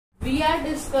we are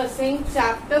discussing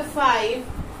chapter 5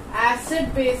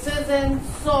 acid, bases and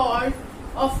salt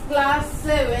of class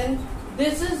 7.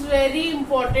 This is very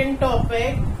important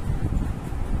topic.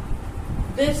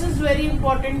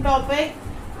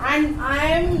 And I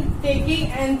am taking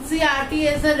NCERT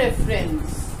as a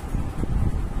reference.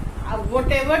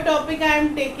 Whatever topic I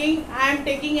am taking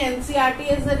NCERT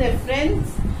as a reference,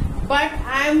 but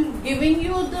I am giving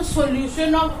you the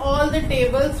solution of all the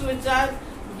tables which are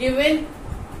given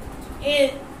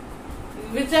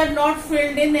which are not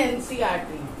filled in NCERT.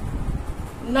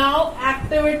 Now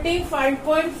activity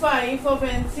 5.5 of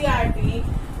NCERT,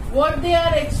 what they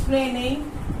are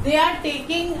explaining, they are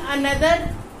taking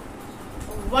another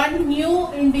one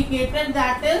new indicator,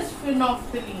 that is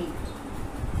phenolphthalein.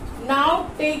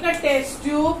 Now take a test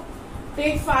tube,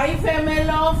 take 5 ml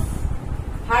of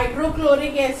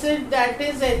hydrochloric acid, that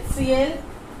is HCl,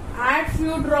 add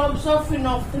few drops of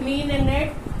phenolphthalein in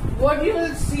it. What you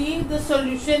will see, the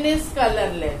solution is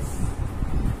colorless.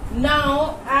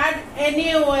 Now add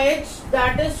NaOH,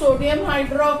 that is sodium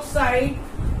hydroxide,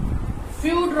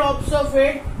 few drops of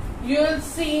it. You will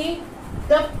see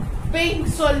the pink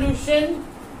solution.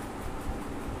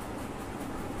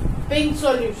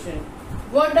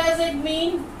 What does it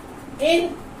mean?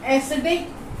 In acidic,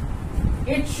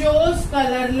 it shows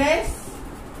colorless.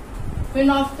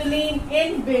 Phenolphthalein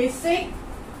in basic,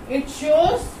 it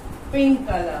shows pink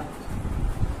color.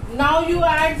 Now you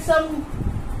add some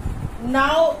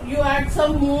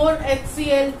more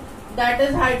HCl, that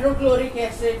is hydrochloric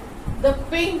acid. The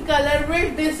pink color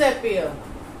will disappear.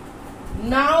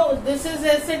 Now this is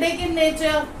acidic in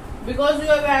nature because you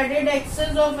have added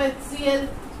excess of HCl,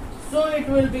 so it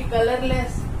will be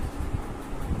colorless.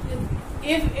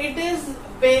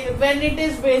 When it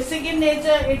is basic in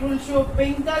nature, it will show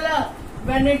pink color.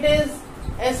 When it is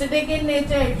acidic in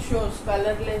nature, it shows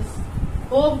colorless.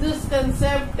 Hope this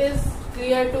concept is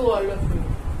clear to all of you.